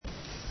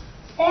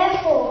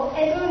Therefore,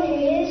 everyone who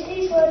hears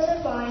these words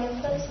of mine and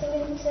puts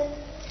them into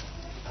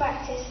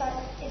practice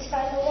is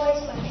like a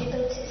wise man who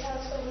built his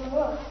house on the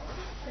rock.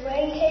 The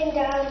rain came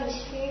down, the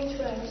streams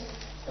rose,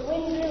 the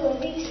wind blew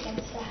and beat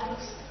against the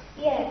house,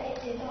 yet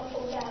it did not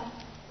fall down,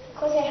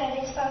 because it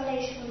had its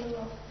foundation on the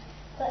rock.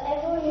 But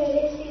everyone who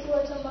hears these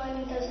words of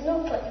mine and does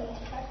not put them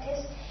into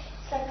practice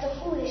is like a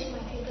foolish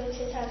man who built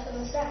his house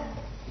on the sand.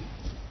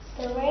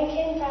 The rain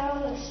came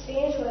down, the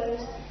streams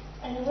rose,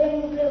 and the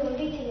wind blew and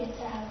beat against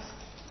the house.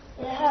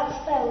 The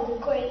house fell with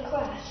a great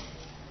crash.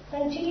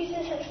 When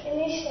Jesus had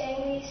finished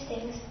saying these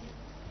things,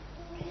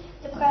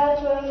 the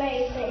crowds were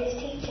amazed at his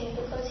teaching,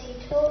 because he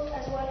taught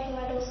as one who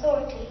had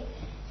authority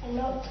and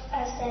not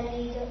as their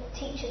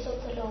teachers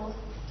of the law.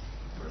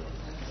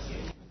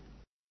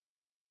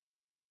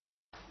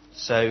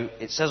 So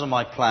it says on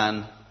my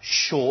plan,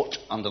 short,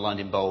 underlined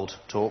in bold,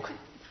 talk.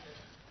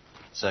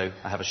 So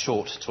I have a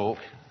short talk,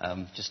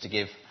 just to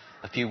give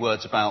a few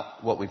words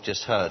about what we've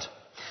just heard.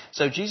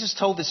 So Jesus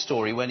told this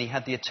story when he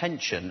had the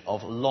attention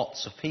of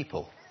lots of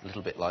people, a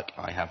little bit like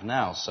I have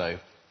now, so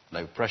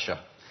no pressure.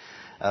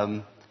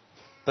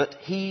 But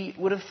he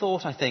would have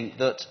thought, I think,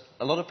 that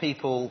a lot of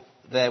people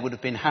there would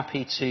have been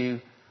happy to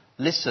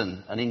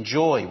listen and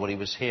enjoy what he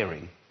was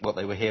hearing, what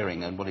they were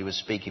hearing and what he was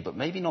speaking, but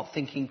maybe not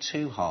thinking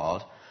too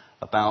hard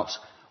about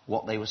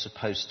what they were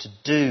supposed to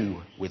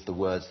do with the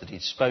words that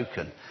he'd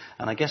spoken.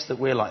 And I guess that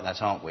we're like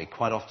that, aren't we?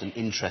 Quite often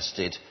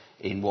interested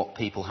in what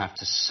people have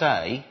to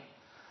say,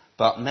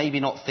 but maybe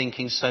not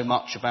thinking so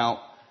much about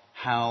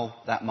how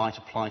that might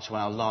apply to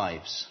our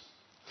lives.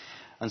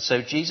 And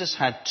so Jesus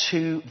had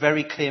two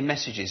very clear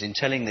messages in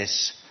telling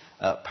this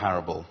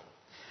parable.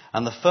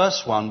 And the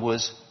first one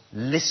was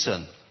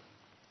listen.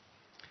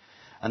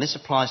 And this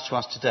applies to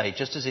us today,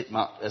 just as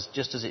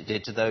it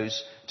did to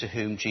those to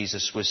whom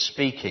Jesus was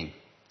speaking.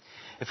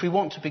 If we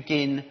want to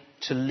begin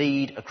to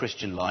lead a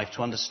Christian life,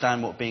 to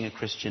understand what being a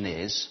Christian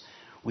is,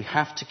 we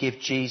have to give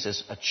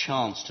Jesus a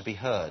chance to be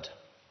heard.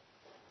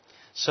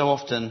 So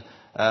often,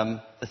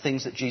 the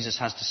things that Jesus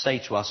has to say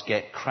to us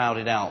get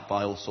crowded out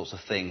by all sorts of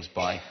things,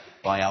 by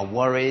our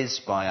worries,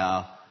 by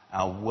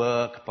our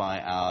work, by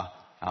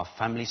our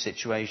family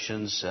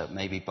situations,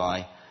 maybe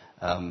by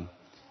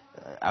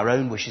our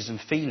own wishes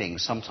and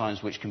feelings,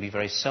 sometimes which can be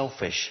very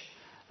selfish,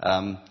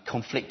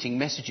 conflicting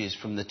messages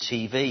from the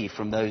TV,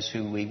 from those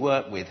who we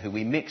work with, who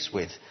we mix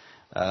with.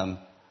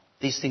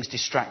 These things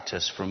distract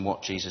us from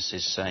what Jesus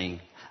is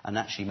saying, and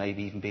actually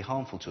maybe even be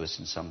harmful to us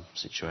in some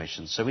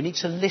situations. So we need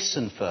to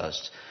listen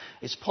first.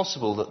 It's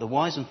possible that the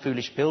wise and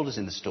foolish builders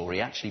in the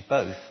story actually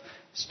both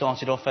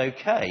started off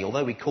okay.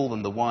 Although we call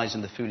them the wise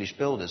and the foolish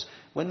builders,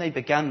 when they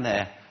began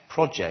their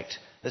project,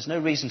 there's no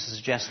reason to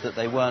suggest that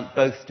they weren't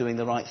both doing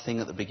the right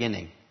thing at the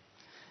beginning.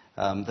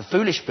 The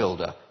foolish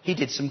builder, he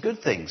did some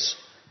good things.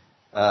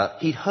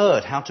 He'd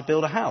heard how to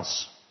build a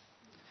house.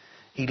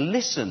 He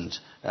listened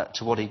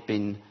to what he'd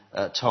been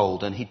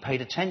told, and he'd paid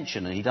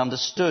attention, and he'd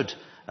understood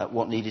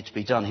what needed to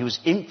be done. He was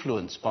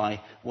influenced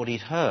by what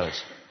he'd heard.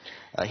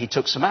 He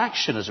took some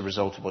action as a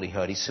result of what he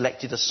heard. He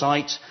selected a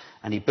site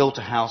and he built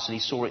a house and he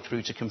saw it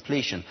through to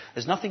completion.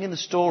 There's nothing in the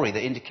story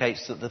that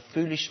indicates that the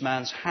foolish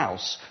man's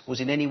house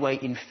was in any way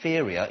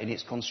inferior in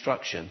its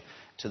construction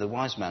to the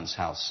wise man's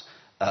house,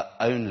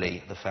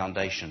 only the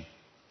foundation.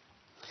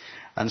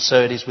 And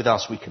so it is with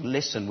us. We can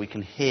listen, we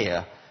can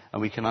hear,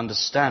 and we can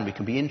understand, we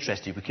can be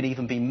interested, we can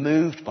even be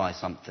moved by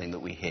something that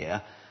we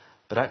hear,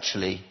 but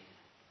actually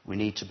we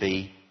need to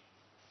be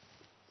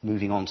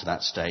moving on to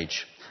that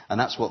stage. And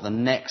that's what the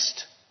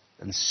next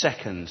and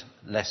second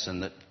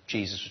lesson that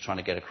Jesus was trying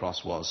to get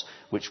across was,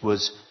 which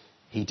was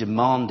he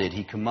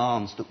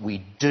commands that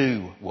we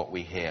do what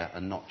we hear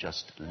and not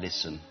just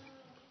listen.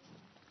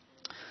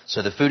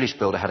 So the foolish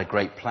builder had a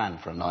great plan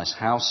for a nice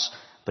house,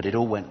 but it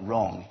all went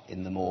wrong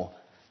in the more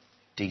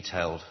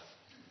detailed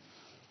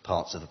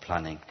parts of the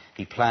planning.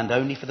 He planned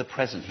only for the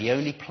present. He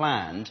only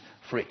planned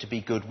for it to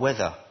be good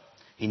weather.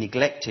 He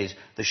neglected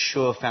the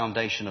sure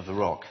foundation of the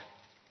rock.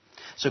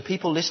 So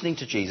people listening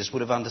to Jesus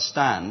would have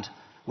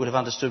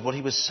understood what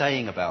he was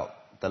saying about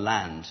the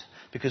land.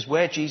 Because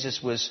where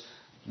Jesus was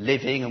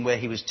living and where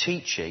he was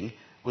teaching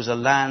was a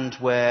land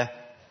where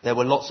there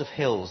were lots of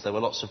hills, there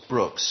were lots of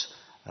brooks.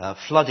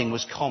 Flooding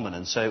was common,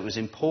 and so it was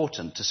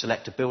important to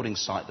select a building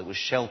site that was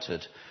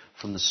sheltered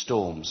from the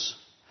storms.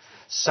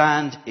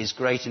 Sand is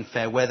great in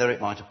fair weather.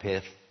 It might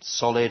appear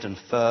solid and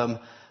firm,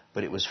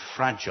 but it was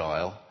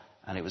fragile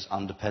and it was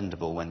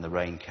undependable when the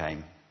rain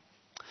came.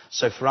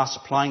 So for us,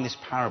 applying this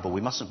parable,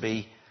 we mustn't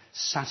be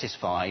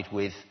satisfied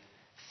with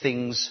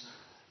things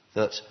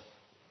that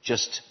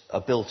just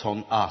are built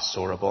on us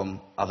or upon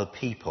other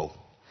people.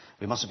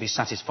 We mustn't be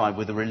satisfied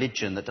with a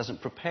religion that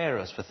doesn't prepare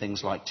us for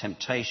things like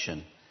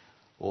temptation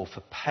or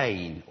for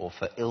pain or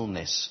for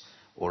illness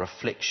or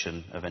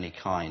affliction of any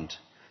kind.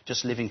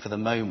 Just living for the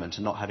moment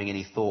and not having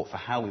any thought for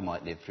how we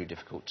might live through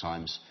difficult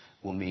times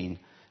will mean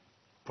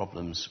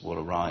problems will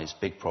arise,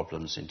 big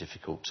problems in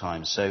difficult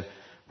times. So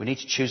we need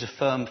to choose a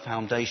firm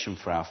foundation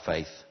for our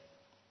faith.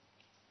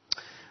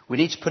 We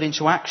need to put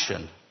into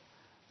action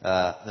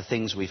the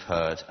things we've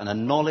heard, and a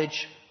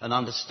knowledge and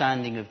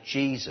understanding of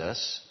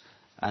Jesus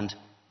and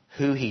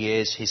who he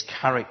is, his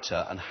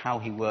character, and how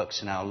he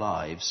works in our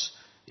lives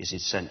is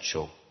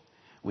essential.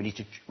 We need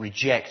to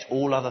reject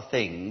all other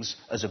things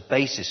as a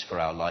basis for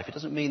our life. It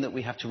doesn't mean that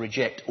we have to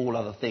reject all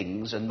other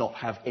things and not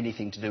have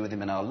anything to do with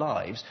them in our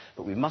lives,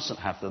 but we mustn't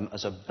have them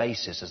as a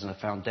basis, as a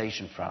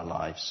foundation for our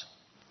lives.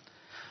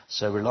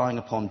 So relying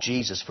upon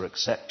Jesus for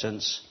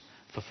acceptance,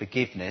 for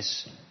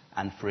forgiveness,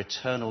 and for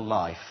eternal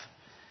life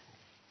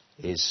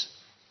is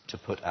to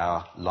put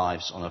our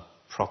lives on a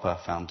proper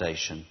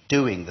foundation,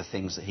 doing the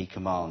things that he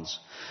commands.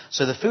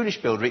 So the foolish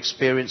builder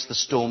experienced the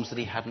storms that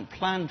he hadn't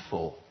planned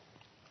for.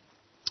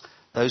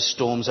 Those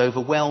storms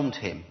overwhelmed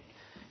him.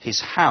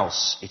 His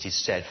house, it is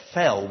said,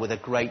 fell with a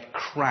great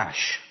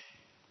crash.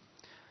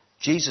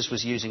 Jesus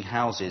was using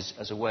houses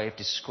as a way of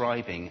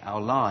describing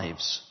our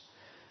lives.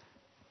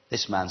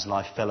 This man's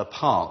life fell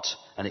apart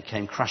and it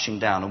came crashing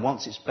down. And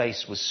once its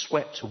base was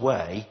swept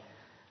away,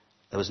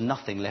 there was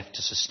nothing left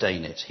to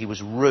sustain it. He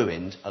was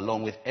ruined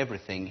along with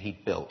everything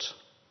he'd built.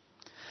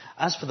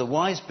 As for the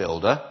wise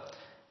builder,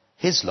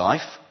 his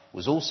life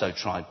was also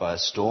tried by a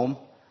storm.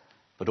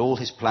 But all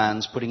his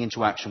plans, putting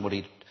into action what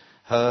he'd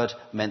heard,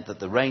 meant that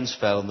the rains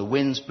fell and the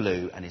winds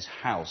blew and his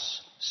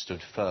house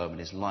stood firm and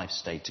his life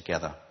stayed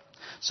together.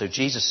 So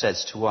Jesus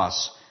says to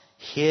us,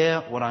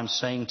 hear what I'm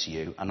saying to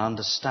you and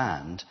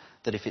understand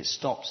that if it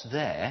stops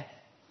there,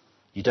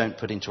 you don't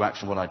put into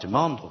action what I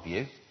demand of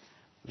you,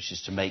 which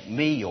is to make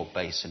me your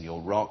base and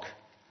your rock,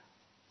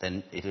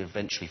 then it'll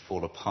eventually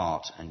fall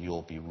apart and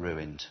you'll be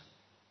ruined.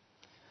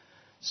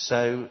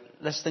 So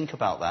let's think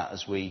about that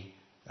as we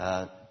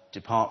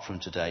depart from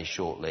today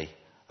shortly,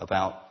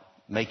 about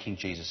making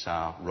Jesus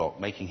our rock,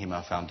 making him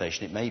our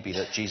foundation. It may be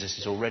that Jesus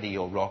is already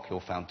your rock,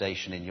 your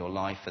foundation in your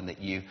life, and that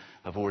you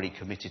have already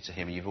committed to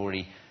him. You've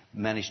already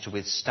managed to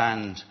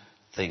withstand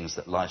things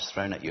that life's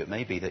thrown at you. It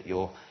may be that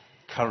you're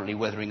currently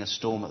weathering a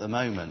storm at the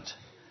moment.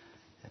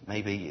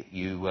 Maybe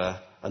you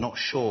are not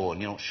sure,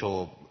 and you're not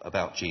sure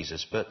about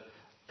Jesus, but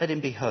let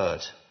him be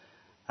heard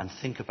and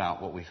think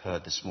about what we've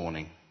heard this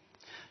morning.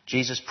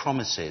 Jesus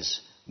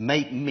promises,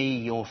 make me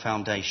your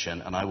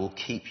foundation and I will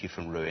keep you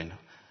from ruin.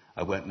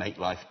 I won't make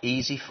life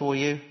easy for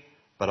you,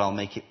 but I'll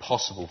make it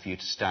possible for you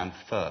to stand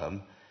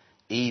firm,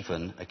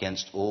 even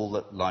against all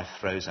that life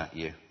throws at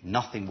you.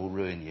 Nothing will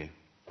ruin you.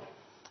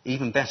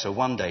 Even better,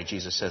 one day,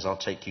 Jesus says, I'll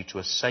take you to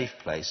a safe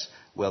place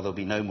where there'll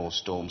be no more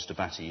storms to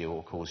batter you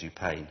or cause you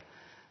pain.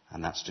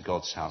 And that's to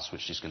God's house,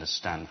 which is going to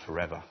stand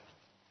forever.